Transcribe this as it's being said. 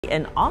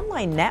an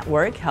online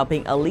network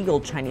helping illegal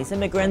Chinese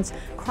immigrants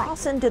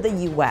cross into the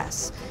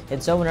U.S.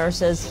 Its owner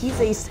says he's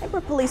a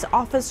cyber police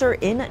officer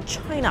in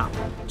China.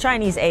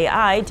 Chinese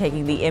AI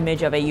taking the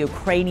image of a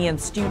Ukrainian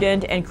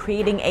student and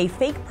creating a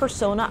fake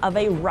persona of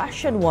a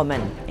Russian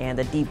woman. And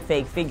the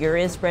deepfake figure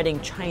is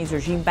spreading Chinese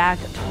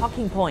regime-backed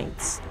talking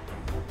points.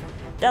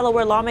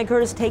 Delaware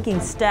lawmakers taking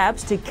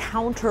steps to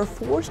counter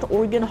forced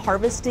organ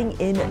harvesting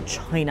in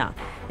China.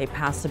 They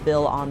passed a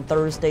bill on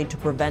Thursday to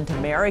prevent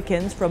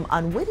Americans from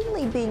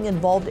unwittingly being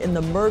involved in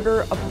the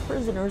murder of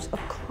prisoners of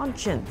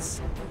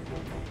conscience.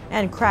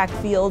 And cracked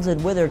fields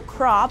and withered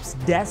crops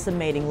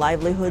decimating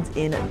livelihoods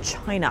in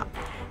China.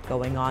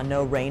 Going on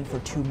no rain for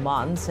 2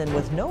 months and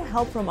with no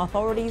help from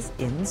authorities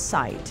in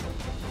sight.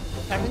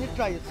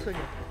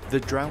 The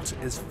drought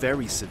is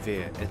very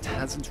severe. It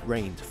hasn't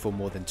rained for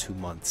more than 2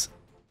 months.